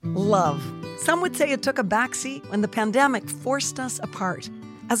Love. Some would say it took a backseat when the pandemic forced us apart.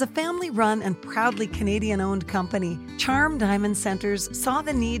 As a family-run and proudly Canadian-owned company, Charm Diamond Centers saw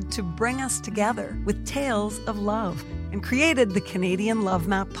the need to bring us together with tales of love and created the Canadian Love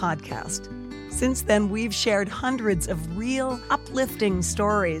Map podcast. Since then, we've shared hundreds of real, uplifting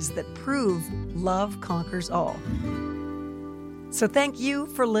stories that prove love conquers all. So thank you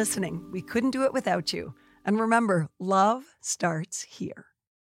for listening. We couldn't do it without you. And remember, love starts here.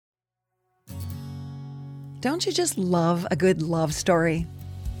 Don't you just love a good love story?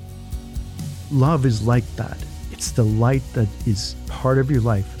 Love is like that. It's the light that is part of your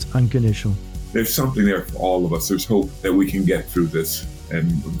life. It's unconditional. There's something there for all of us. There's hope that we can get through this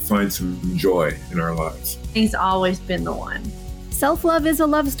and find some joy in our lives. He's always been the one. Self-love is a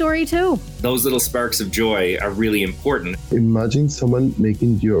love story too. Those little sparks of joy are really important. Imagine someone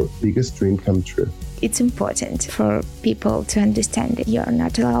making your biggest dream come true. It's important for people to understand that you're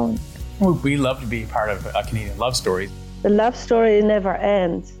not alone. Well, we love to be part of a Canadian love story. The love story never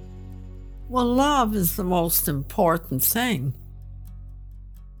ends. Well, love is the most important thing.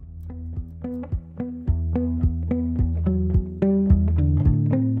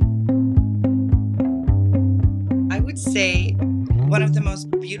 I would say one of the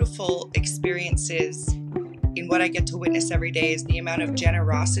most beautiful experiences in what I get to witness every day is the amount of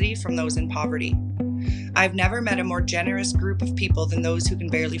generosity from those in poverty. I've never met a more generous group of people than those who can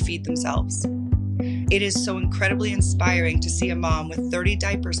barely feed themselves. It is so incredibly inspiring to see a mom with 30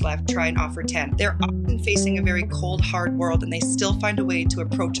 diapers left try and offer 10. They're often facing a very cold, hard world, and they still find a way to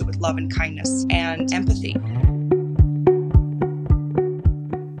approach it with love and kindness and empathy.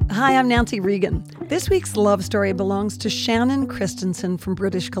 Hi, I'm Nancy Regan. This week's love story belongs to Shannon Christensen from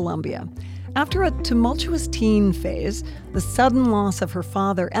British Columbia. After a tumultuous teen phase, the sudden loss of her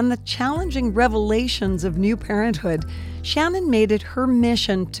father, and the challenging revelations of new parenthood, Shannon made it her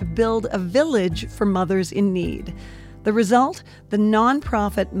mission to build a village for mothers in need. The result? The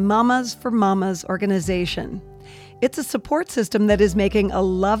nonprofit Mamas for Mamas organization. It's a support system that is making a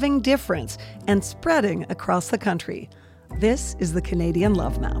loving difference and spreading across the country. This is the Canadian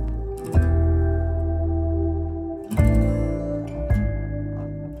Love Map.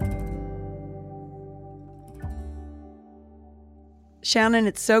 Shannon,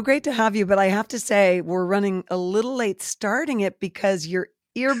 it's so great to have you, but I have to say we're running a little late starting it because your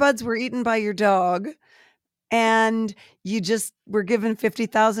earbuds were eaten by your dog and you just were given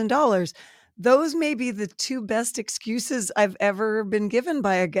 $50,000. Those may be the two best excuses I've ever been given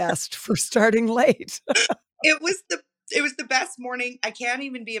by a guest for starting late. It was the best morning. I can't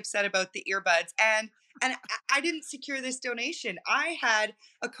even be upset about the earbuds. And I didn't secure this donation. I had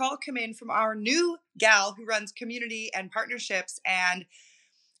a call come in from our new gal who runs community and partnerships. And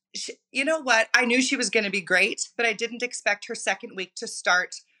you know what? I knew she was going to be great, but I didn't expect her second week to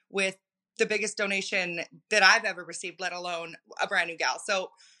start with the biggest donation that I've ever received, let alone a brand new gal.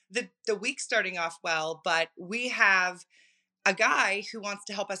 So the week's starting off well, but we have a guy who wants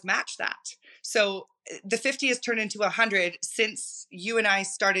to help us match that. So the 50 has turned into 100 since you and I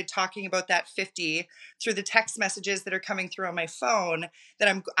started talking about that 50 through the text messages that are coming through on my phone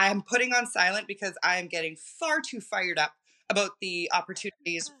that I'm putting on silent because I am getting far too fired up about the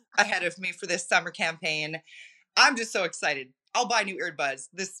opportunities ahead of me for this summer campaign. I'm just so excited. I'll buy new earbuds,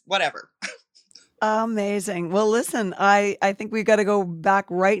 whatever. Amazing. Well, listen, I think we've got to go back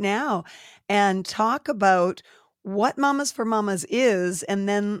right now and talk about what Mamas for Mamas is, and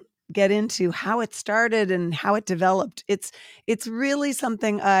then get into how it started and how it developed. It's really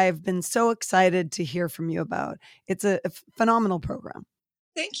something I've been so excited to hear from you about. It's a phenomenal program.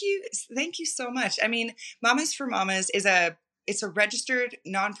 Thank you. Thank you so much. I mean, Mamas for Mamas it's a registered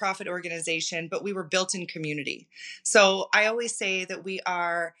nonprofit organization, but we were built in community. So I always say that we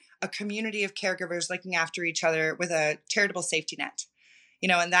are a community of caregivers looking after each other with a charitable safety net,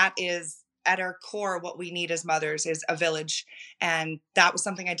 and that is at our core, what we need as mothers is a village. And that was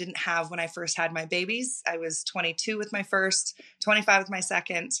something I didn't have when I first had my babies. I was 22 with my first, 25 with my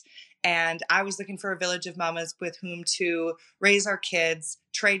second. And I was looking for a village of mamas with whom to raise our kids,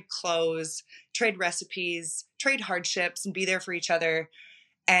 trade clothes, trade recipes, trade hardships, and be there for each other.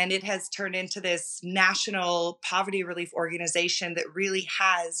 And it has turned into this national poverty relief organization that really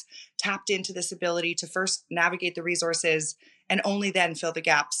has tapped into this ability to first navigate the resources and only then fill the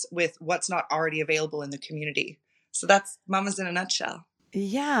gaps with what's not already available in the community. So that's Mamas in a nutshell.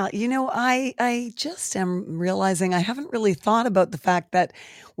 Yeah, I just am realizing I haven't really thought about the fact that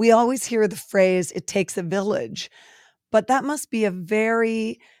we always hear the phrase, it takes a village, but that must be a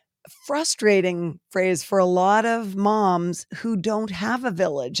very frustrating phrase for a lot of moms who don't have a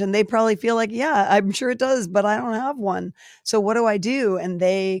village, and they probably feel like, yeah, I'm sure it does, but I don't have one. So what do I do? And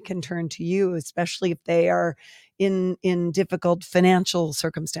they can turn to you, especially if they are in difficult financial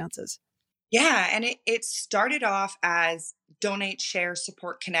circumstances. Yeah. And it started off as donate, share,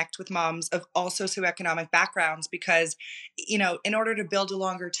 support, connect with moms of all socioeconomic backgrounds, because, in order to build a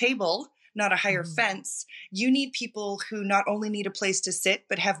longer table, not a higher fence, you need people who not only need a place to sit,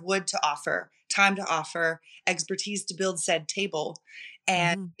 but have wood to offer, time to offer, expertise to build said table.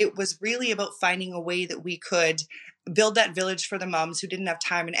 And it was really about finding a way that we could build that village for the moms who didn't have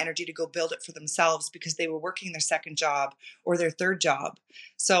time and energy to go build it for themselves because they were working their second job or their third job.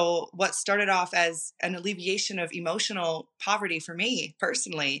 So what started off as an alleviation of emotional poverty for me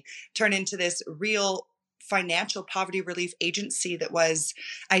personally turned into this real financial poverty relief agency that was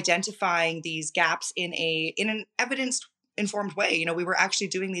identifying these gaps in an evidence informed way. We were actually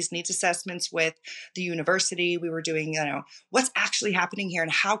doing these needs assessments with the university. We were doing, what's actually happening here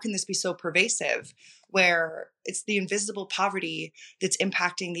and how can this be so pervasive, where it's the invisible poverty that's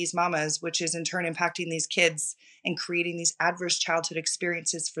impacting these mamas, which is in turn impacting these kids and creating these adverse childhood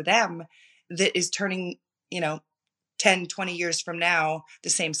experiences for them that is turning, 10, 20 years from now, the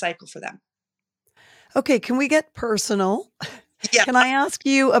same cycle for them. Okay, can we get personal? Yeah. Can I ask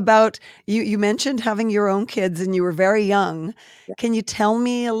you about, you mentioned having your own kids and you were very young. Yeah. Can you tell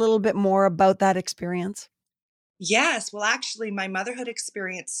me a little bit more about that experience? Yes. Well, actually, my motherhood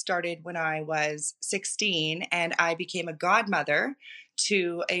experience started when I was 16 and I became a godmother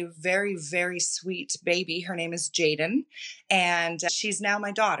to a very, very sweet baby. Her name is Jaden, and she's now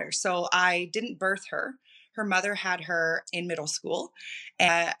my daughter. So I didn't birth her. Her mother had her in middle school,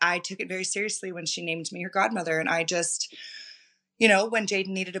 and I took it very seriously when she named me her godmother. And I just, when Jaden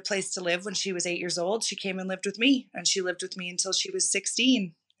needed a place to live when she was 8 years old, she came and lived with me, and she lived with me until she was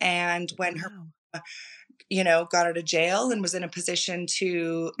 16. And when her got out of jail and was in a position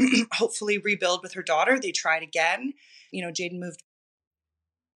to hopefully rebuild with her daughter, they tried again. Jaden moved,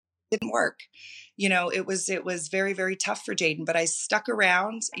 didn't work. It was very, very tough for Jaden, but I stuck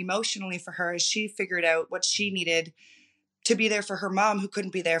around emotionally for her as she figured out what she needed to be there for her mom who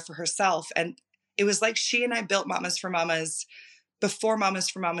couldn't be there for herself. And it was like she and I built Mamas for Mamas before Mamas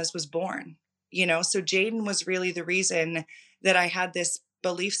for Mamas was born. So Jaden was really the reason that I had this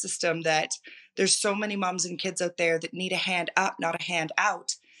belief system that there's so many moms and kids out there that need a hand up, not a hand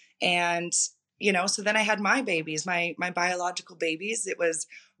out. And, so then I had my babies, my biological babies. It was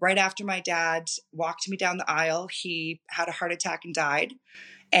right after my dad walked me down the aisle. He had a heart attack and died.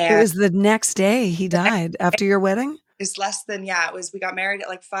 And it was the next day he died after your wedding? It's we got married at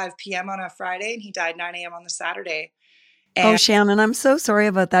like 5 p.m. on a Friday and he died 9 a.m. on the Saturday. And Shannon, I'm so sorry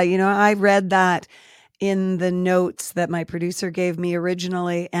about that. I read that in the notes that my producer gave me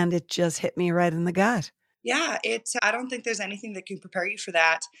originally, and it just hit me right in the gut. Yeah, I don't think there's anything that can prepare you for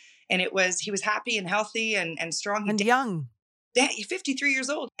that. And he was happy and healthy and strong. And young. Yeah, he's 53 years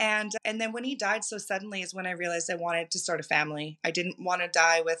old. And then when he died so suddenly is when I realized I wanted to start a family. I didn't want to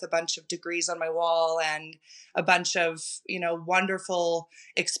die with a bunch of degrees on my wall and a bunch of, wonderful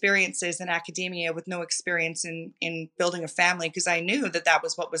experiences in academia with no experience in building a family, because I knew that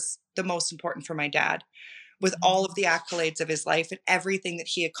was what was the most important for my dad. With all of the accolades of his life and everything that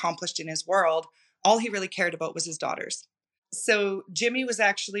he accomplished in his world, all he really cared about was his daughters. So Jimmy was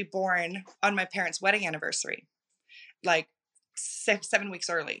actually born on my parents' wedding anniversary, like 7 weeks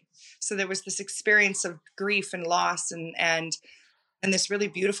early. So there was this experience of grief and loss and this really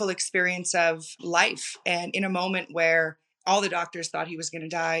beautiful experience of life. And in a moment where all the doctors thought he was going to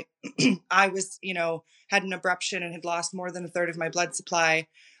die, I was, had an abruption and had lost more than a third of my blood supply.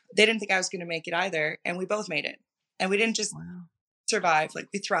 They didn't think I was going to make it either. And we both made it. And we didn't just survive,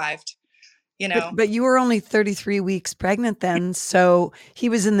 we thrived, But you were only 33 weeks pregnant then. So he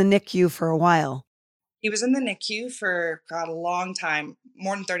was in the NICU for a while. He was in the NICU for, a long time,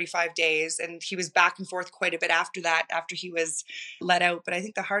 more than 35 days. And he was back and forth quite a bit after that, after he was let out. But I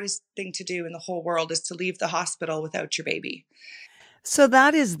think the hardest thing to do in the whole world is to leave the hospital without your baby. So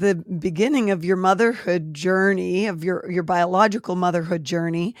that is the beginning of your motherhood journey, of your biological motherhood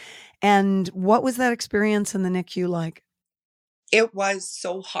journey. And what was that experience in the NICU like? It was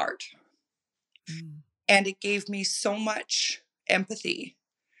so hard. And it gave me so much empathy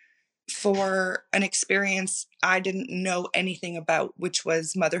for an experience I didn't know anything about, which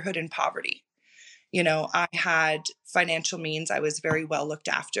was motherhood and poverty. I had financial means. I was very well looked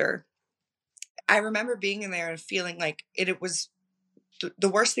after. I remember being in there and feeling like it was the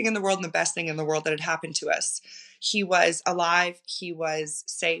worst thing in the world and the best thing in the world that had happened to us. He was alive. He was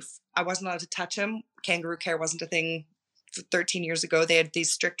safe. I wasn't allowed to touch him. Kangaroo care wasn't a thing 13 years ago, they had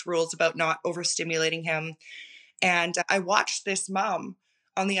these strict rules about not overstimulating him. And I watched this mom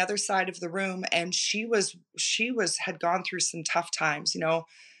on the other side of the room, and had gone through some tough times,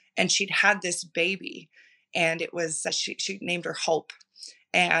 and she'd had this baby, and it was she named her Hope,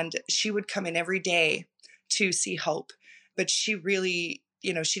 and she would come in every day to see Hope, but she really,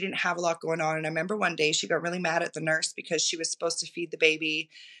 she didn't have a lot going on. And I remember one day she got really mad at the nurse because she was supposed to feed the baby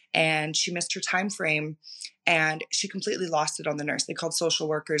and she missed her time frame, and she completely lost it on the nurse. They called social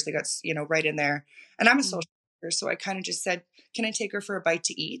workers. They got, right in there. And I'm a social worker, so I kind of just said, can I take her for a bite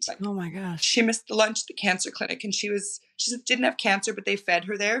to eat? Oh my gosh. She missed the lunch at the cancer clinic, and she didn't have cancer, but they fed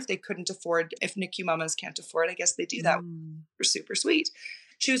her there if NICU mamas can't afford, I guess they do that. They're super sweet.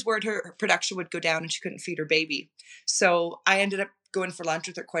 She was worried her production would go down and she couldn't feed her baby. So I ended up going for lunch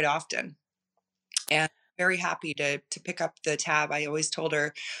with her quite often. And very happy to pick up the tab. I always told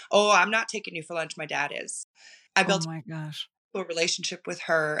her, oh, I'm not taking you for lunch. My dad is. I built a relationship with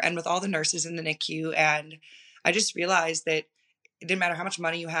her and with all the nurses in the NICU. And I just realized that it didn't matter how much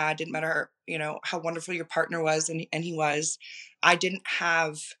money you had, didn't matter, how wonderful your partner was, and he was. I didn't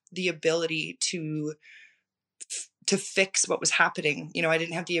have the ability to fix what was happening. I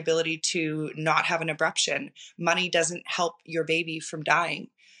didn't have the ability to not have an abruption. Money doesn't help your baby from dying.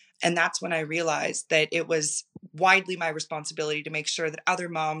 And that's when I realized that it was widely my responsibility to make sure that other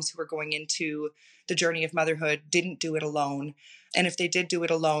moms who were going into the journey of motherhood didn't do it alone. And if they did do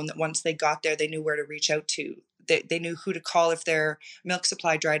it alone, that once they got there, they knew where to reach out to. They knew who to call if their milk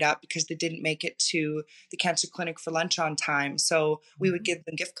supply dried up because they didn't make it to the cancer clinic for lunch on time. So we would give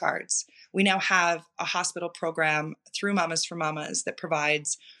them gift cards. We now have a hospital program through Mamas for Mamas that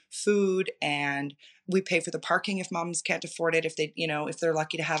provides food, and we pay for the parking if moms can't afford it, if they're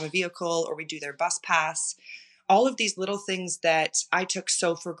lucky to have a vehicle, or we do their bus pass. All of these little things that I took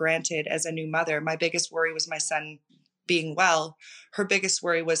so for granted as a new mother. My biggest worry was my son being well. Her biggest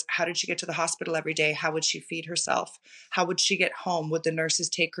worry was, how did she get to the hospital every day? How would she feed herself? How would she get home? Would the nurses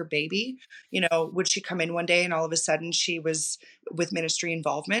take her baby? Would she come in one day and all of a sudden she was with ministry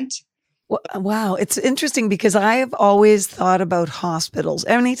involvement? Wow. It's interesting because I've always thought about hospitals.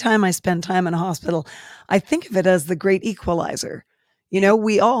 Anytime I spend time in a hospital, I think of it as the great equalizer.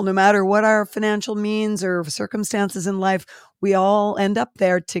 We all, no matter what our financial means or circumstances in life, we all end up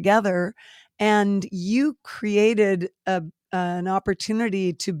there together. And you created an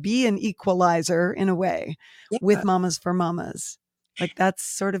opportunity to be an equalizer in a way with Mamas for Mamas. Like that's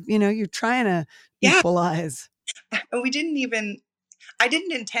sort of, you're trying to equalize. And I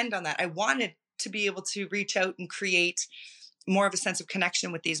didn't intend on that. I wanted to be able to reach out and create more of a sense of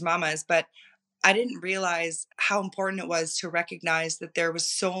connection with these mamas, but I didn't realize how important it was to recognize that there was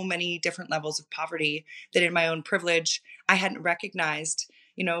so many different levels of poverty that in my own privilege, I hadn't recognized,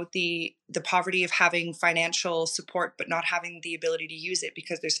 the poverty of having financial support, but not having the ability to use it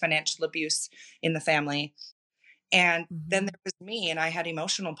because there's financial abuse in the family. And then there was me, and I had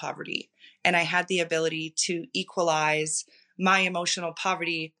emotional poverty, and I had the ability to equalize my emotional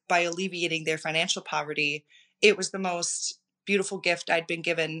poverty by alleviating their financial poverty. It was the most beautiful gift I'd been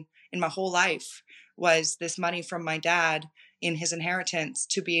given in my whole life, was this money from my dad in his inheritance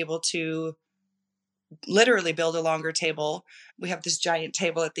to be able to literally build a longer table. We have this giant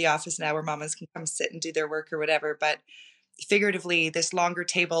table at the office now where mamas can come sit and do their work or whatever, but figuratively, this longer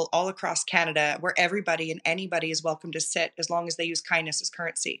table all across Canada where everybody and anybody is welcome to sit as long as they use kindness as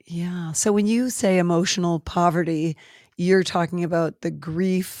currency. Yeah. So when you say emotional poverty, you're talking about the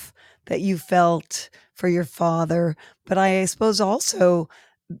grief that you felt for your father, but I suppose also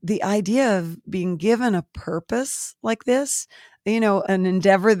the idea of being given a purpose like this, an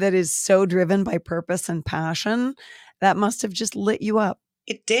endeavor that is so driven by purpose and passion, that must have just lit you up.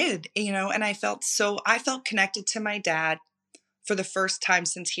 It did, and I felt connected to my dad for the first time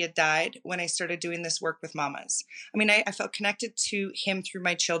since he had died when I started doing this work with mamas. I mean, I felt connected to him through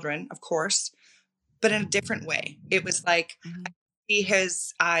my children, of course, but in a different way. It was like I could see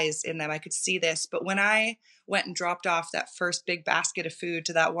his eyes in them. I could see this. But when I went and dropped off that first big basket of food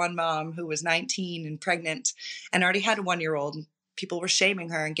to that one mom who was 19 and pregnant and already had a 1-year-old, and people were shaming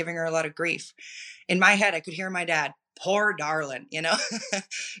her and giving her a lot of grief. In my head, I could hear my dad, poor darling,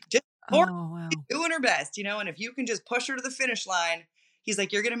 just poor, doing her best, and if you can just push her to the finish line, he's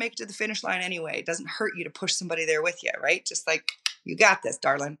like, you're going to make it to the finish line anyway. It doesn't hurt you to push somebody there with you, right? Just like, you got this,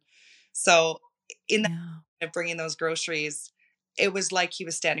 darling. So in that of bringing those groceries, it was like he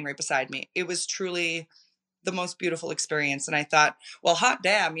was standing right beside me. It was truly the most beautiful experience. And I thought, well, hot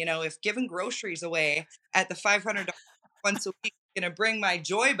damn, if giving groceries away at the $500 once a week is going to bring my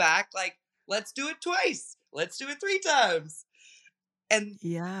joy back, like, let's do it twice. Let's do it 3 times. And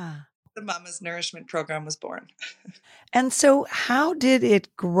The Mama's Nourishment Program was born. And so how did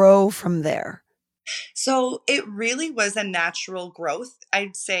it grow from there? So it really was a natural growth.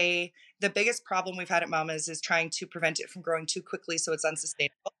 I'd say the biggest problem we've had at Mama's is trying to prevent it from growing too quickly so it's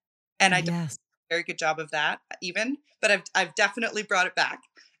unsustainable. And I don't Yes. do a very good job of that even, but I've definitely brought it back.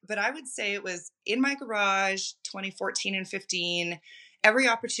 But I would say it was in my garage 2014 and 15. Every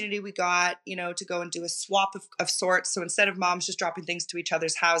opportunity we got, to go and do a swap of sorts. So instead of moms just dropping things to each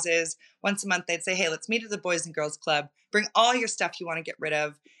other's houses, once a month they'd say, hey, let's meet at the Boys and Girls Club. Bring all your stuff you want to get rid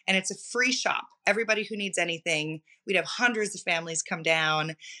of. And it's a free shop. Everybody who needs anything. We'd have hundreds of families come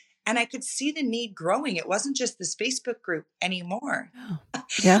down. And I could see the need growing. It wasn't just this Facebook group anymore.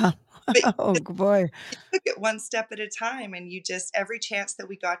 Yeah. But Oh, boy. you took it one step at a time, and you just, every chance that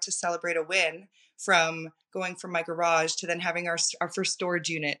we got to celebrate a win, from going from my garage to then having our first storage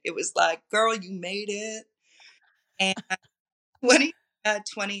unit, it was like, girl, you made it. And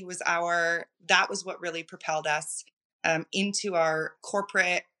 2020 was that was what really propelled us into our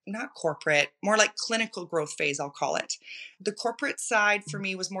more like clinical growth phase, I'll call it. The corporate side for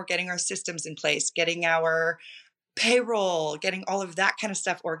me was more getting our systems in place, getting our payroll, getting all of that kind of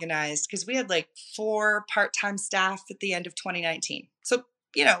stuff organized, because we had like 4 part-time staff at the end of 2019. So,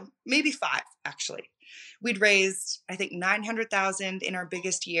 maybe 5 actually. We'd raised, I think, 900,000 in our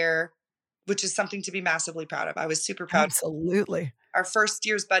biggest year, which is something to be massively proud of. I was super proud. Absolutely. Our first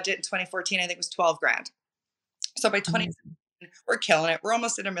year's budget in 2014, I think, was 12 grand. So by 20, we're killing it. We're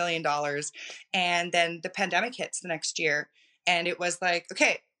almost at $1 million. And then the pandemic hits the next year. And it was like,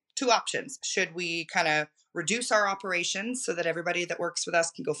 okay, 2 options. Should we kind of reduce our operations so that everybody that works with us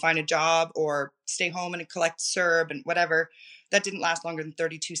can go find a job, or stay home and collect CERB and whatever? That didn't last longer than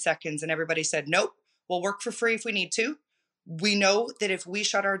 32 seconds. And everybody said, nope, we'll work for free if we need to. We know that if we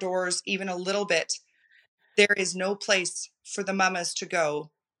shut our doors even a little bit, there is no place for the mamas to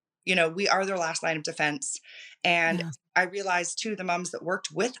go. We are their last line of defense. And I realized too, the moms that worked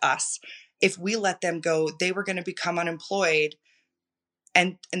with us, if we let them go, they were going to become unemployed.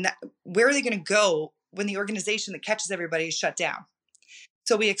 And where are they going to go when the organization that catches everybody is shut down?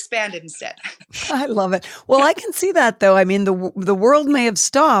 So we expanded instead. I love it. Well, I can see that, though. I mean, the world may have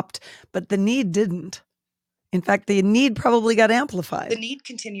stopped, but the need didn't. In fact, the need probably got amplified. The need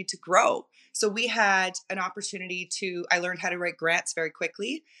continued to grow. So we had an opportunity I learned how to write grants very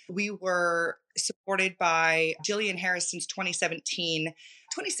quickly. We were supported by Jillian Harris since 2017.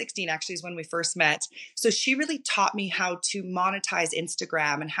 2016 actually is when we first met. So she really taught me how to monetize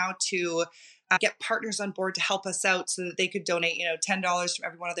Instagram and how to get partners on board to help us out so that they could donate, $10 from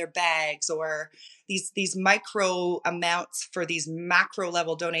every one of their bags, or these micro amounts for these macro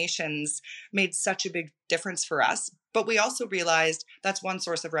level donations made such a big difference for us. But we also realized that's one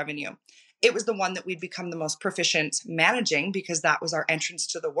source of revenue. It was the one that we'd become the most proficient managing, because that was our entrance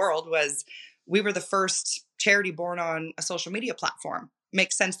to the world. We were the first charity born on a social media platform.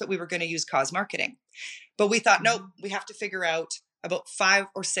 Makes sense that we were going to use cause marketing. But we thought, nope, we have to figure out about 5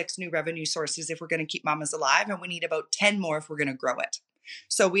 or 6 new revenue sources if we're going to keep mamas alive, and we need about 10 more if we're going to grow it.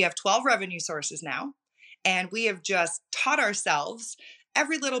 So we have 12 revenue sources now, and we have just taught ourselves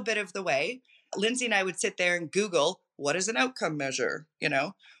every little bit of the way. Lindsay and I would sit there and Google, what is an outcome measure?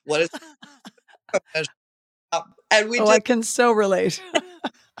 What is an outcome measure? And I can so relate.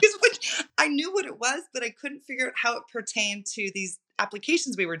 I knew what it was, but I couldn't figure out how it pertained to these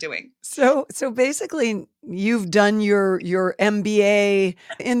applications we were doing. So basically, you've done your MBA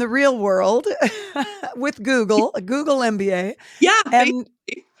in the real world with Google, a Google MBA. Yeah.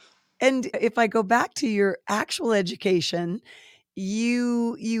 And if I go back to your actual education,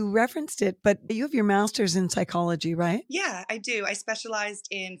 you referenced it, but you have your master's in psychology, right? Yeah, I do. I specialized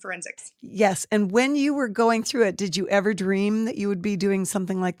in forensics. Yes. And when you were going through it, did you ever dream that you would be doing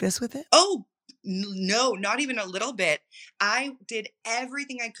something like this with it? Oh, no, not even a little bit. I did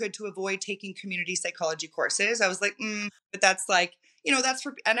everything I could to avoid taking community psychology courses. I was like, but that's like,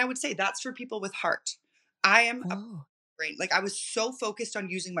 and I would say that's for people with heart. I am a brain. Like, I was so focused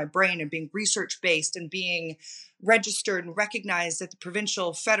on using my brain and being research-based and being registered and recognized at the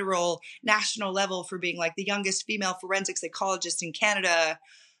provincial, federal, national level for being like the youngest female forensic psychologist in Canada.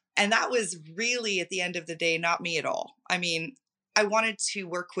 And that was really, at the end of the day, not me at all. I mean, I wanted to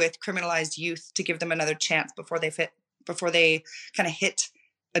work with criminalized youth to give them another chance before they kind of hit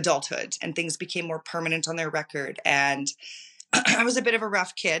adulthood and things became more permanent on their record. And I was a bit of a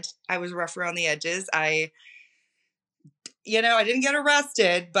rough kid. I was rough around the edges. I didn't get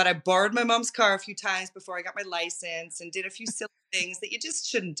arrested, but I borrowed my mom's car a few times before I got my license and did a few silly things that you just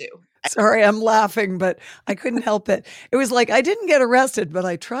shouldn't do. Sorry, I'm laughing, but I couldn't help it. It was like, I didn't get arrested, but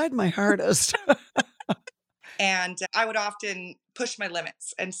I tried my hardest. And I would often push my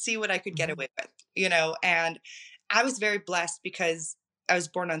limits and see what I could get away with, you know, and I was very blessed because I was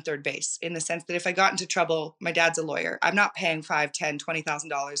born on third base in the sense that if I got into trouble, my dad's a lawyer. I'm not paying $5, $10,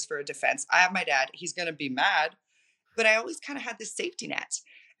 $20,000 for a defense. I have my dad. He's going to be mad. But I always kind of had this safety net.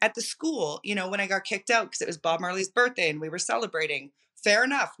 At the school, you know, when I got kicked out because it was Bob Marley's birthday and we were celebrating, fair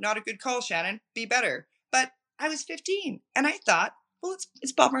enough. Not a good call, Shannon. Be better. But I was 15 and I thought, well,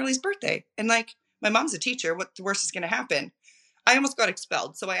 it's Bob Marley's birthday. And like, my mom's a teacher. What the worst is going to happen? I almost got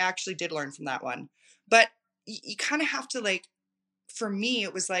expelled. So I actually did learn from that one. But you kind of have to like, for me,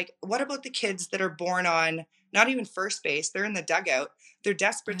 it was like, what about the kids that are born on not even first base? They're in the dugout. They're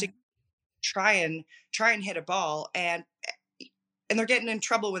desperate to try and hit a ball, and they're getting in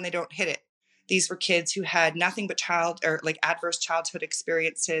trouble when they don't hit it. These were kids who had nothing but adverse childhood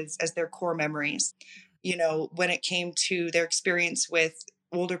experiences as their core memories. You know, when it came to their experience with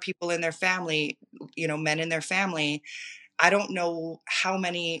older people in their family, you know, men in their family, I don't know how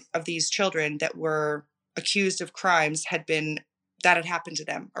many of these children that were accused of crimes had happened to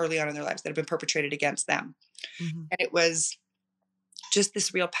them early on in their lives, that had been perpetrated against them. And it was just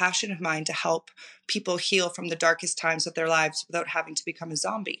this real passion of mine to help people heal from the darkest times of their lives without having to become a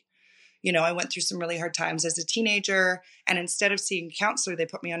zombie. You know, I went through some really hard times as a teenager, and instead of seeing a counselor, they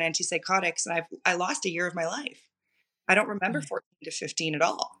put me on antipsychotics, and I lost a year of my life. I don't remember 14 to 15 at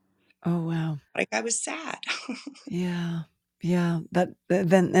all. Oh, wow. Like, I was sad. Yeah. Yeah.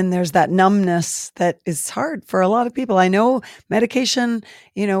 And there's that numbness that is hard for a lot of people. I know medication,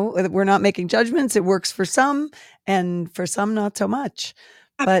 you know, we're not making judgments. It works for some and for some not so much.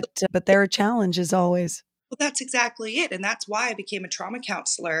 But there are challenges always. Well, that's exactly it. And that's why I became a trauma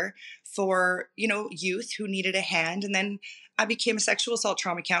counselor for, you know, youth who needed a hand. And then I became a sexual assault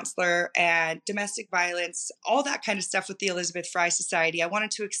trauma counselor and domestic violence, all that kind of stuff with the Elizabeth Fry Society. I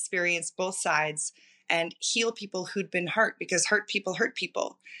wanted to experience both sides and heal people who'd been hurt, because hurt people hurt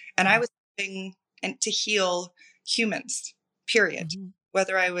people. And I was hoping to heal humans, period.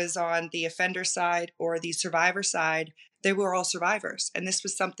 Whether I was on the offender side or the survivor side, they were all survivors. And this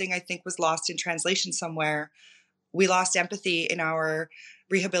was something I think was lost in translation somewhere. We lost empathy in our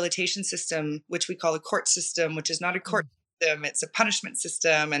rehabilitation system, which we call a court system, which is not a court system, it's a punishment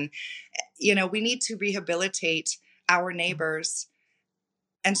system. And, you know, we need to rehabilitate our neighbors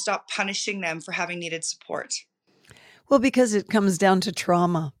and stop punishing them for having needed support. Well, because it comes down to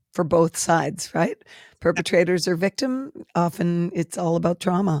trauma for both sides, right? Perpetrators or victim, often it's all about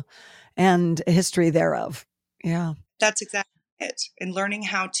trauma and a history thereof. Yeah. That's exactly it. And learning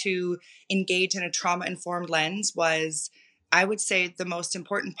how to engage in a trauma-informed lens was, I would say, the most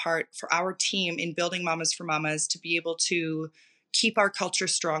important part for our team in building Mamas for Mamas, to be able to keep our culture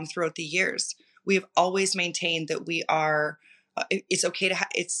strong throughout the years. We have always maintained that we are, it's okay to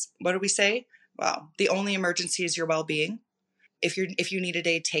what do we say? Well, the only emergency is your well-being. If you need a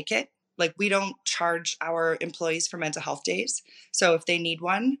day, take it. Like, we don't charge our employees for mental health days. So if they need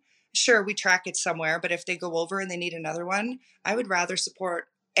one, sure, we track it somewhere, but if they go over and they need another one, I would rather support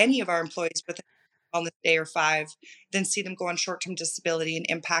any of our employees with a wellness day or 5 than see them go on short-term disability and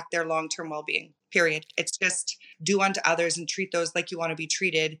impact their long-term well-being, period. It's just do unto others and treat those like you want to be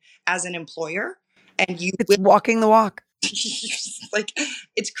treated as an employer. And it's walking the walk. Like,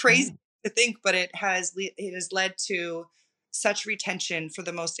 it's crazy to think, but it has led to such retention for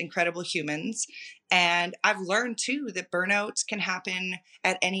the most incredible humans. And I've learned too that burnout can happen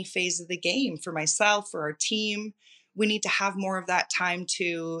at any phase of the game. For myself, for our team, we need to have more of that time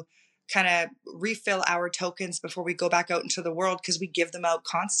to kind of refill our tokens before we go back out into the world, because we give them out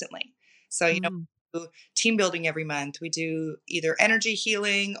constantly. So, you know, we do team building every month. We do either energy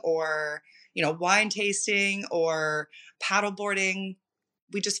healing or, you know, wine tasting or paddle boarding.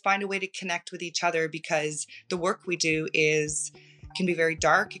 We just find a way to connect with each other, because the work we do can be very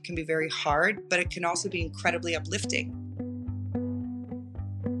dark, it can be very hard, but it can also be incredibly uplifting.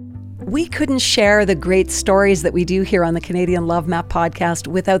 We couldn't share the great stories that we do here on the Canadian Love Map podcast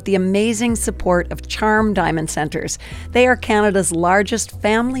without the amazing support of Charm Diamond Centers. They are Canada's largest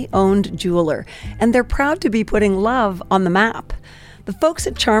family-owned jeweler, and they're proud to be putting love on the map. The folks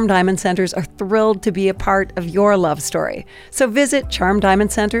at Charm Diamond Centers are thrilled to be a part of your love story. So visit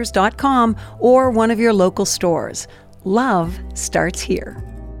charmdiamondcenters.com or one of your local stores. Love starts here.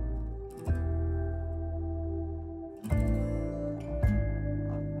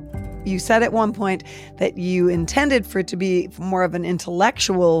 You said at one point that you intended for it to be more of an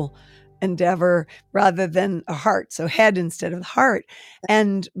intellectual endeavor rather than a heart. So head instead of heart.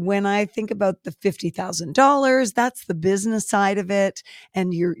 And when I think about the $50,000, that's the business side of it.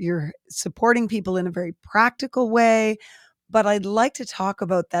 And you're supporting people in a very practical way. But I'd like to talk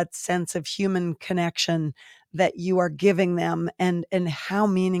about that sense of human connection that you are giving them and how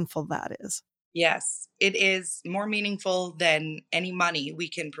meaningful that is. Yes, it is more meaningful than any money we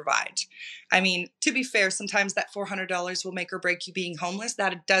can provide. I mean, to be fair, sometimes that $400 will make or break you being homeless.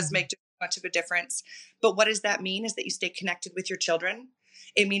 That does make much of a difference. But what does that mean is that you stay connected with your children.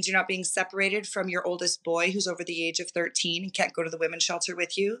 It means you're not being separated from your oldest boy who's over the age of 13 and can't go to the women's shelter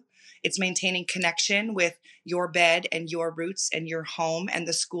with you. It's maintaining connection with your bed and your roots and your home and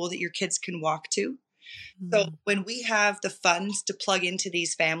the school that your kids can walk to. So when we have the funds to plug into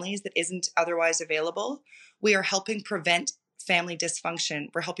these families that isn't otherwise available, we are helping prevent family dysfunction.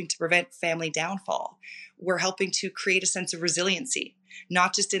 We're helping to prevent family downfall. We're helping to create a sense of resiliency,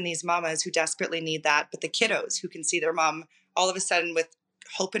 not just in these mamas who desperately need that, but the kiddos who can see their mom all of a sudden with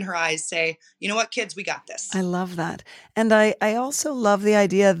hope in her eyes say, you know what, kids, we got this. I love that. And I also love the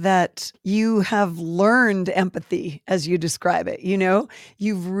idea that you have learned empathy as you describe it. You know,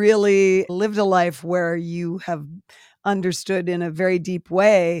 you've really lived a life where you have understood in a very deep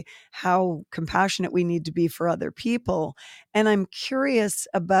way how compassionate we need to be for other people. And I'm curious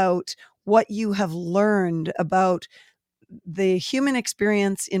about what you have learned about the human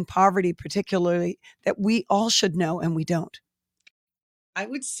experience in poverty, particularly, that we all should know and we don't. I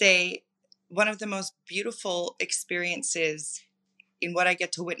would say one of the most beautiful experiences in what I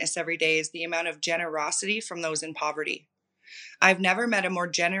get to witness every day is the amount of generosity from those in poverty. I've never met a more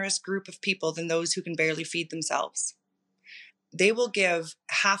generous group of people than those who can barely feed themselves. They will give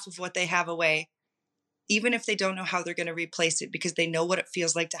half of what they have away, even if they don't know how they're going to replace it, because they know what it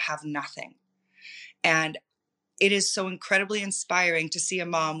feels like to have nothing. And it is so incredibly inspiring to see a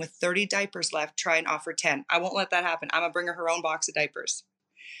mom with 30 diapers left try and offer 10. I won't let that happen. I'm going to bring her own box of diapers.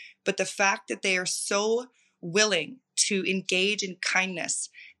 But the fact that they are so willing to engage in kindness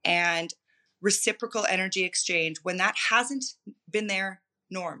and reciprocal energy exchange when that hasn't been their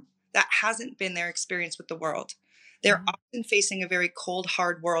norm, that hasn't been their experience with the world. They're often facing a very cold,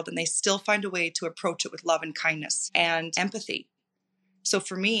 hard world, and they still find a way to approach it with love and kindness and empathy. So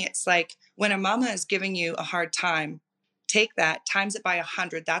for me, it's like when a mama is giving you a hard time, take that, times it by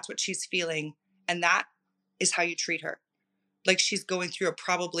 100. That's what she's feeling. And that is how you treat her. Like she's going through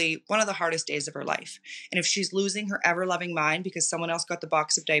probably one of the hardest days of her life. And if she's losing her ever-loving mind because someone else got the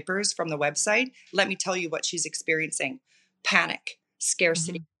box of diapers from the website, let me tell you what she's experiencing. Panic,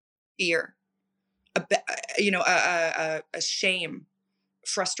 scarcity, fear, a shame,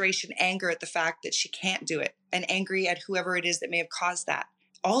 frustration, anger at the fact that she can't do it, and angry at whoever it is that may have caused that.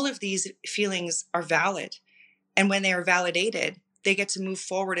 All of these feelings are valid. And when they are validated, they get to move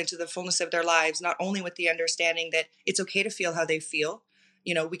forward into the fullness of their lives, not only with the understanding that it's okay to feel how they feel.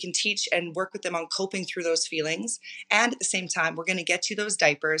 You know, we can teach and work with them on coping through those feelings. And at the same time, we're going to get you those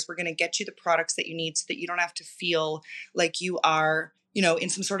diapers. We're going to get you the products that you need so that you don't have to feel like you are, you know, in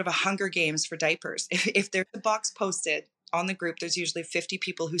some sort of a Hunger Games for diapers. If there's a box posted on the group, there's usually 50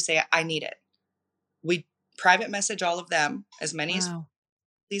 people who say, I need it. We private message all of them, as many as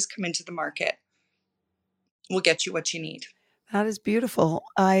please come into the market. We'll get you what you need. That is beautiful.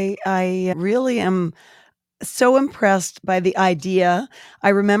 I really am so impressed by the idea. I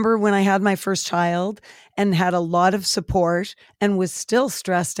remember when I had my first child and had a lot of support and was still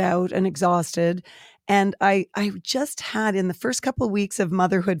stressed out and exhausted. And I just had, in the first couple of weeks of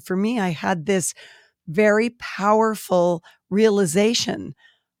motherhood for me, I had this very powerful realization.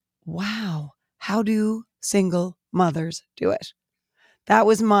 Wow, how do single mothers do it? That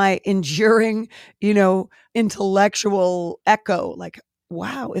was my enduring, intellectual echo. Like,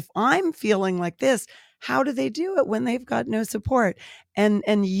 wow, if I'm feeling like this, how do they do it when they've got no support?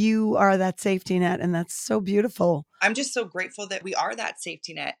 And you are that safety net, and that's so beautiful. I'm just so grateful that we are that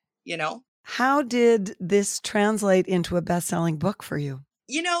safety net, you know? How did this translate into a best-selling book for you?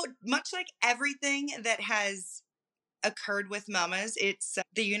 You know, much like everything that has occurred with mamas, it's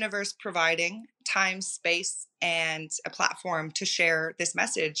the universe providing time, space, and a platform to share this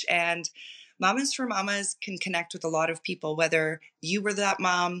message. And Mamas for Mamas can connect with a lot of people, whether you were that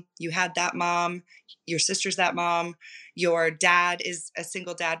mom, you had that mom, your sister's that mom, your dad is a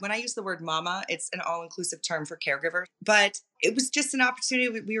single dad. When I use the word mama, it's an all-inclusive term for caregiver. But it was just an opportunity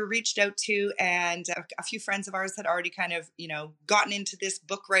we were reached out to, and a few friends of ours had already kind of, gotten into this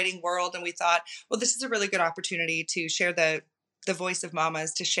book writing world. And we thought, well, this is a really good opportunity to share the voice of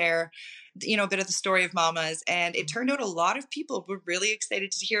mamas, to share a bit of the story of mamas. And it turned out a lot of people were really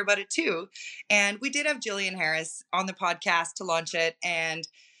excited to hear about it too. And we did have Jillian Harris on the podcast to launch it. And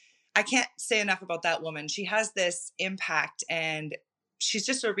I can't say enough about that woman. She has this impact, and she's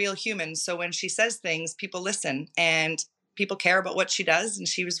just a real human. So when she says things, people listen, and people care about what she does. And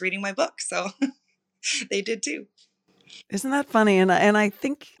she was reading my book, so they did too. Isn't that funny? And I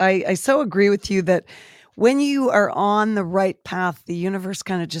think I so agree with you that when you are on the right path, the universe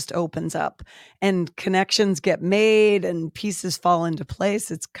kind of just opens up and connections get made and pieces fall into place.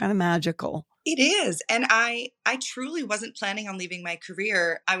 It's kind of magical. It is. And I truly wasn't planning on leaving my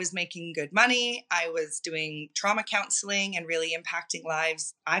career. I was making good money. I was doing trauma counseling and really impacting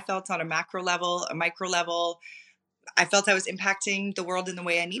lives. I felt on a macro level, a micro level. I felt I was impacting the world in the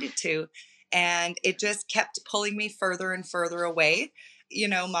way I needed to. And it just kept pulling me further and further away. You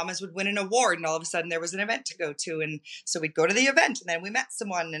know, mamas would win an award and all of a sudden there was an event to go to. And so we'd go to the event and then we met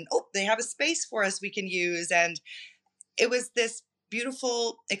someone and, oh, they have a space for us we can use. And it was this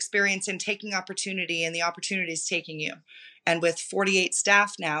beautiful experience in taking opportunity, and the opportunity is taking you. And with 48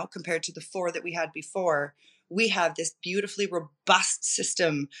 staff now compared to the 4 that we had before, we have this beautifully robust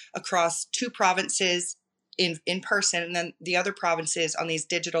system across 2 provinces in person, and then the other provinces on these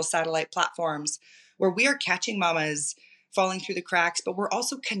digital satellite platforms, where we are catching mamas falling through the cracks, but we're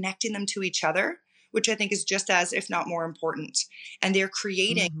also connecting them to each other, which I think is just as, if not more important. And they're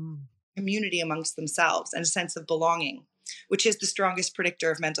creating community amongst themselves and a sense of belonging, which is the strongest predictor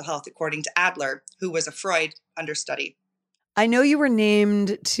of mental health, according to Adler, who was a Freud understudy. I know you were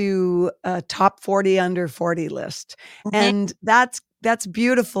named to a top 40 under 40 list, and that's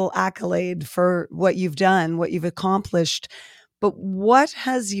beautiful accolade for what you've done, what you've accomplished. But what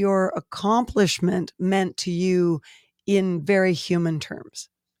has your accomplishment meant to you in very human terms?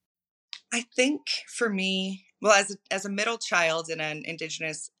 I think for me, well, as a middle child in an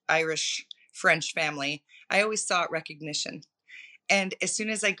Indigenous Irish French family, I always sought recognition. And as soon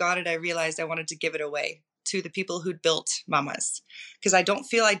as I got it, I realized I wanted to give it away to the people who'd built mamas, because I don't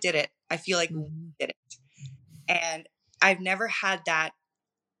feel I did it. I feel like we did it. And I've never had that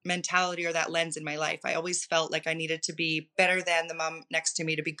mentality or that lens in my life. I always felt like I needed to be better than the mom next to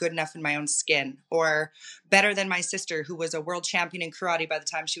me to be good enough in my own skin, or better than my sister who was a world champion in karate by the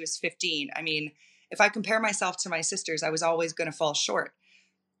time she was 15. I mean, if I compare myself to my sisters, I was always going to fall short.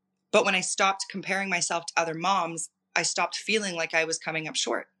 But when I stopped comparing myself to other moms, I stopped feeling like I was coming up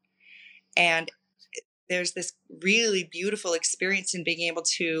short. And there's this really beautiful experience in being able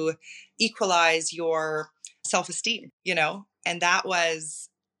to equalize your self-esteem, you know? And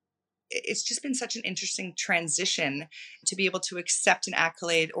it's just been such an interesting transition to be able to accept an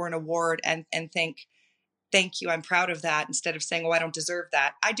accolade or an award and think, thank you, I'm proud of that, instead of saying, oh, I don't deserve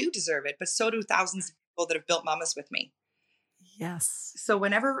that. I do deserve it, but so do thousands of people that have built mamas with me. Yes. So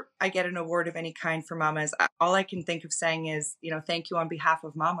whenever I get an award of any kind for mamas, all I can think of saying is, you know, thank you on behalf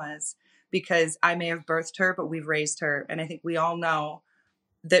of mamas, because I may have birthed her, but we've raised her. And I think we all know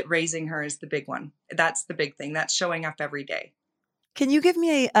that raising her is the big one. That's the big thing. That's showing up every day. Can you give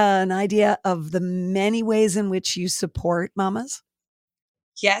me an idea of the many ways in which you support mamas?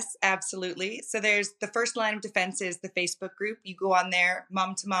 Yes, absolutely. So there's the first line of defense is the Facebook group. You go on there,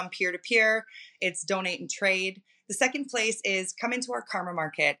 mom to mom, peer to peer. It's donate and trade. The second place is come into our Karma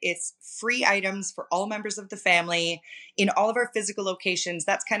Market. It's free items for all members of the family in all of our physical locations.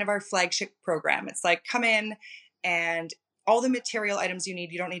 That's kind of our flagship program. It's like, come in and all the material items you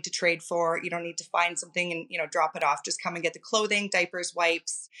need, you don't need to trade for. You don't need to find something and, you know, drop it off. Just come and get the clothing, diapers,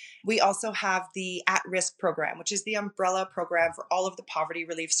 wipes. We also have the at-risk program, which is the umbrella program for all of the poverty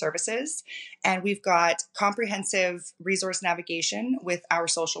relief services. And we've got comprehensive resource navigation with our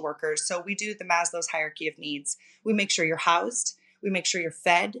social workers. So we do the Maslow's hierarchy of needs. We make sure you're housed. We make sure you're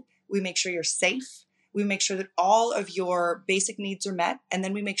fed. We make sure you're safe. We make sure that all of your basic needs are met. And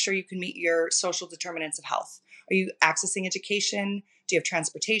then we make sure you can meet your social determinants of health. Are you accessing education? Do you have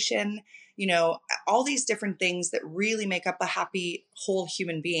transportation? You know, all these different things that really make up a happy, whole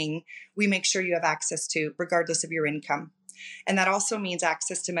human being, we make sure you have access to, regardless of your income. And that also means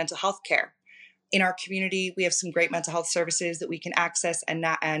access to mental health care. In our community, we have some great mental health services that we can access and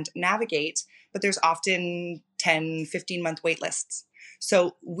navigate, but there's often 10, 15-month wait lists.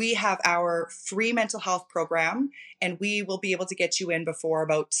 So we have our free mental health program, and we will be able to get you in before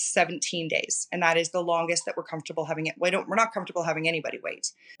about 17 days. And that is the longest that we're comfortable having it. We're not comfortable having anybody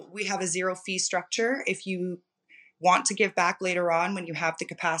wait. We have a 0 fee structure. If you want to give back later on when you have the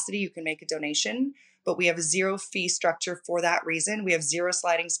capacity, you can make a donation. But we have a 0 fee structure for that reason. We have 0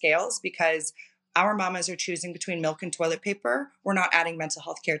 sliding scales because our mamas are choosing between milk and toilet paper. We're not adding mental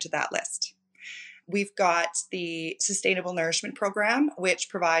health care to that list. We've got the Sustainable Nourishment Program, which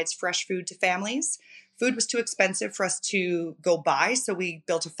provides fresh food to families. Food was too expensive for us to go buy, so we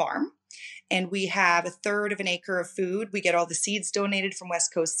built a farm. And we have 1/3 of an acre of food. We get all the seeds donated from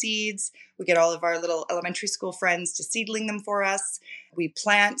West Coast Seeds. We get all of our little elementary school friends to seedling them for us. We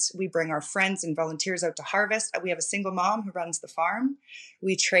plant. We bring our friends and volunteers out to harvest. We have a single mom who runs the farm.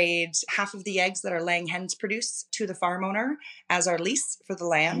 We trade half of the eggs that our laying hens produce to the farm owner as our lease for the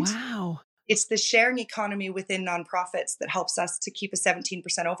land. Wow. It's the sharing economy within nonprofits that helps us to keep a 17%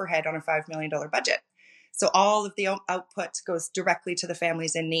 overhead on a $5 million budget. So all of the output goes directly to the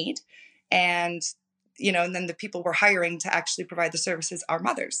families in need. And, and then the people we're hiring to actually provide the services are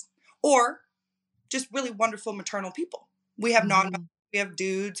mothers or just really wonderful maternal people. We have we have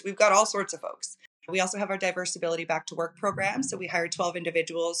dudes, we've got all sorts of folks. We also have our diverse ability back to work program. So we hire 12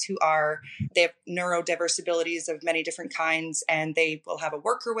 individuals they have neurodiverse abilities of many different kinds, and they will have a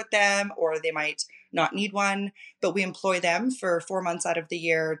worker with them, or they might not need one, but we employ them for 4 months out of the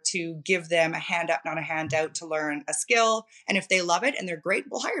year to give them a hand up, not a handout, to learn a skill. And if they love it and they're great,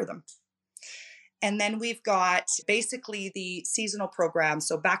 we'll hire them. And then we've got basically the seasonal programs.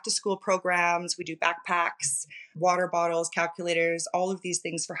 So back to school programs, we do backpacks, water bottles, calculators, all of these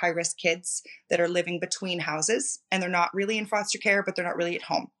things for high risk kids that are living between houses. And they're not really in foster care, but they're not really at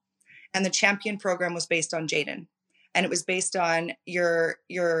home. And the Champion program was based on Jaden. And it was based on you're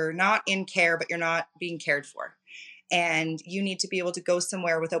not in care, but you're not being cared for. And you need to be able to go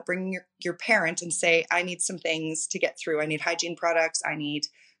somewhere without bringing your parent and say, I need some things to get through. I need hygiene products. I need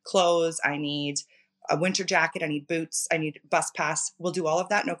clothes. I need a winter jacket. I need boots. I need bus pass. We'll do all of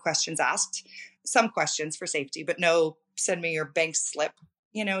that. No questions asked. Some questions for safety, but no, send me your bank slip.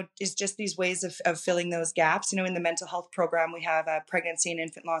 Is just these ways of filling those gaps. In the mental health program, we have a pregnancy and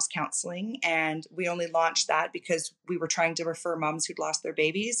infant loss counseling, and we only launched that because we were trying to refer moms who'd lost their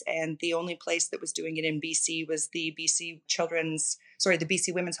babies. And the only place that was doing it in BC was the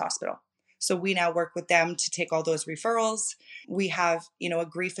BC Women's Hospital. So we now work with them to take all those referrals. We have, a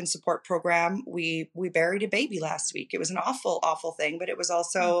grief and support program. We buried a baby last week. It was an awful, awful thing, but it was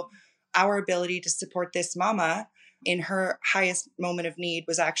also our ability to support this mama in her highest moment of need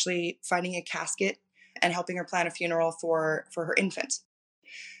was actually finding a casket and helping her plan a funeral for her infant.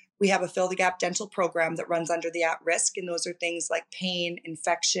 We have a Fill the Gap dental program that runs under the at-risk, and those are things like pain,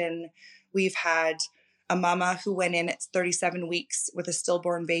 infection. We've had a mama who went in at 37 weeks with a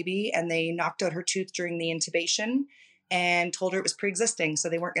stillborn baby, and they knocked out her tooth during the intubation and told her it was pre-existing, so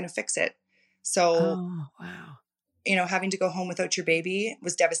they weren't going to fix it. So, wow. Having to go home without your baby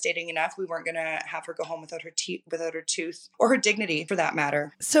was devastating enough. We weren't going to have her go home without her tooth or her dignity, for that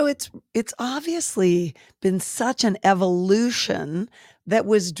matter. So it's obviously been such an evolution that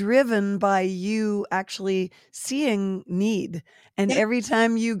was driven by you actually seeing need. And every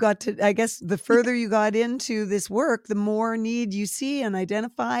time you got to, I guess, the further you got into this work, the more need you see and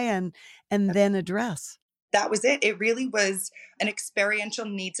identify and then address. That was it. It really was an experiential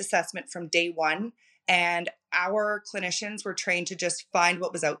needs assessment from day one. And our clinicians were trained to just find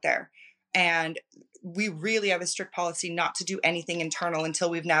what was out there. And we really have a strict policy not to do anything internal until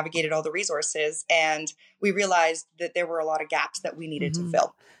we've navigated all the resources. And we realized that there were a lot of gaps that we needed to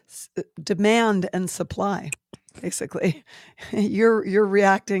fill. Demand and supply, basically. You're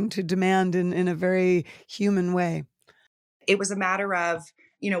reacting to demand in a very human way. It was a matter of,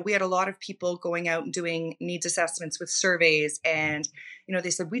 we had a lot of people going out and doing needs assessments with surveys, and, they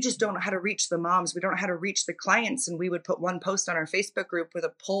said, we just don't know how to reach the moms. We don't know how to reach the clients. And we would put one post on our Facebook group with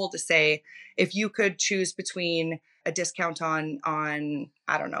a poll to say, if you could choose between a discount on,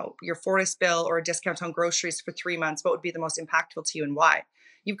 I don't know, your Fortis bill or a discount on groceries for 3 months, what would be the most impactful to you and why?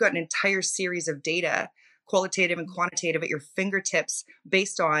 You've got an entire series of data, qualitative and quantitative, at your fingertips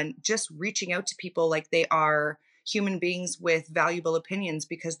based on just reaching out to people like they are human beings with valuable opinions,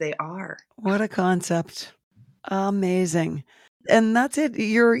 because they are. What a concept. Amazing. And that's it.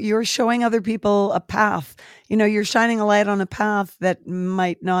 You're showing other people a path. You're shining a light on a path that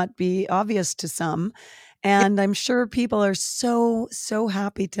might not be obvious to some. And I'm sure people are so, so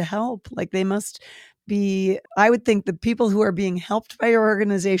happy to help. Like, they must be, I would think the people who are being helped by your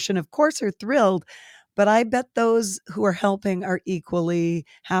organization, of course, are thrilled, but I bet those who are helping are equally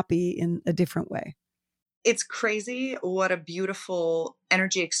happy in a different way. It's crazy what a beautiful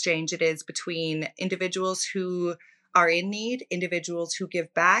energy exchange it is between individuals who are in need, individuals who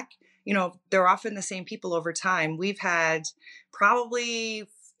give back. They're often the same people over time. We've had probably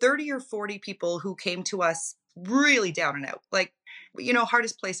 30 or 40 people who came to us really down and out, like,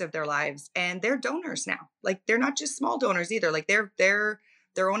 hardest place of their lives. And they're donors now. Like, they're not just small donors either. Like, they're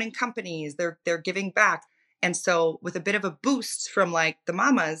owning companies, they're giving back. And so with a bit of a boost from like the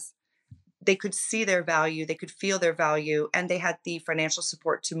mamas, they could see their value, they could feel their value, and they had the financial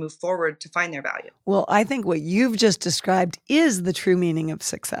support to move forward to find their value. Well, I think what you've just described is the true meaning of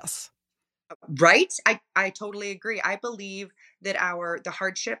success. Right? I totally agree. I believe that the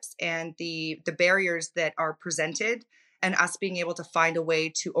hardships and the barriers that are presented, and us being able to find a way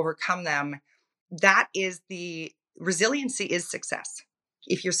to overcome them, that is the resiliency is success.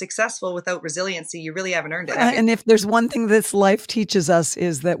 if you're successful without resiliency, you really haven't earned it. And if there's one thing this life teaches us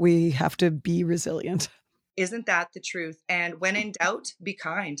is that we have to be resilient. Isn't that the truth? And when in doubt, be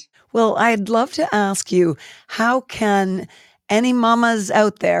kind. Well, I'd love to ask you, how can any mamas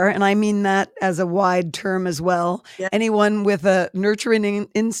out there, and I mean that as a wide term as well, anyone with a nurturing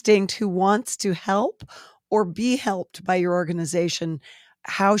instinct who wants to help or be helped by your organization,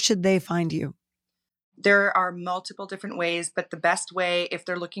 how should they find you? There are multiple different ways, but the best way, if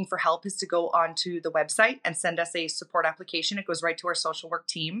they're looking for help, is to go onto the website and send us a support application. It goes right to our social work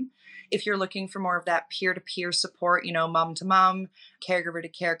team. If you're looking for more of that peer-to-peer support, mom to mom, caregiver to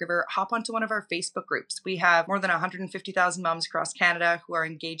caregiver, hop onto one of our Facebook groups. We have more than 150,000 moms across Canada who are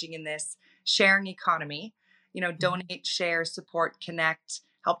engaging in this sharing economy. Donate, share, support, connect,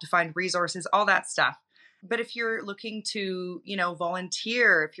 help to find resources, all that stuff. But if you're looking to,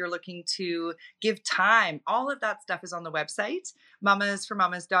 volunteer, if you're looking to give time, all of that stuff is on the website,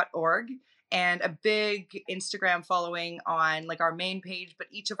 mamasformamas.org, and a big Instagram following on our main page, but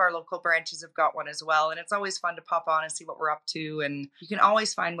each of our local branches have got one as well. And it's always fun to pop on and see what we're up to. And you can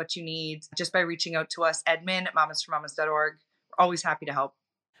always find what you need just by reaching out to us, admin@mamasformamas.org. We're always happy to help.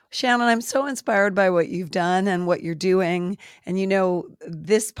 Shannon, I'm so inspired by what you've done and what you're doing. And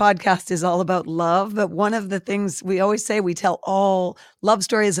this podcast is all about love, but one of the things we always say, we tell all love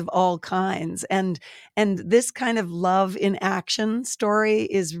stories of all kinds. And this kind of love in action story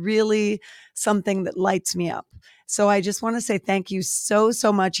is really something that lights me up. So I just want to say thank you so,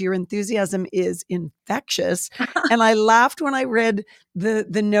 so much. Your enthusiasm is infectious. And I laughed when I read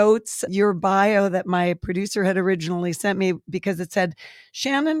the notes, your bio that my producer had originally sent me, because it said,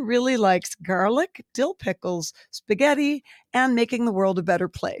 Shannon really likes garlic, dill pickles, spaghetti, and making the world a better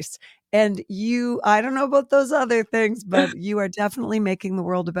place. And I don't know about those other things, but you are definitely making the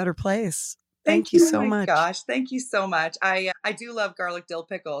world a better place. Thank you so much. Gosh, thank you so much. I do love garlic dill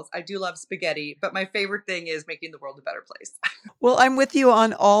pickles. I do love spaghetti, but my favorite thing is making the world a better place. Well, I'm with you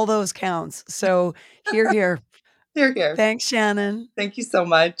on all those counts. So hear, hear. Hear, hear. Thanks, Shannon. Thank you so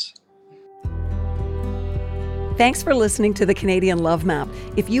much. Thanks for listening to the Canadian Love Map.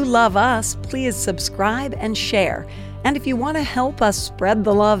 If you love us, please subscribe and share. And if you want to help us spread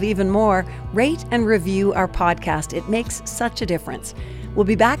the love even more, rate and review our podcast. It makes such a difference. We'll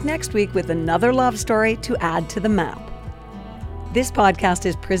be back next week with another love story to add to the map. This podcast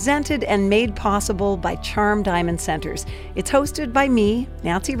is presented and made possible by Charm Diamond Centers. It's hosted by me,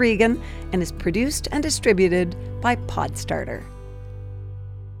 Nancy Regan, and is produced and distributed by Podstarter.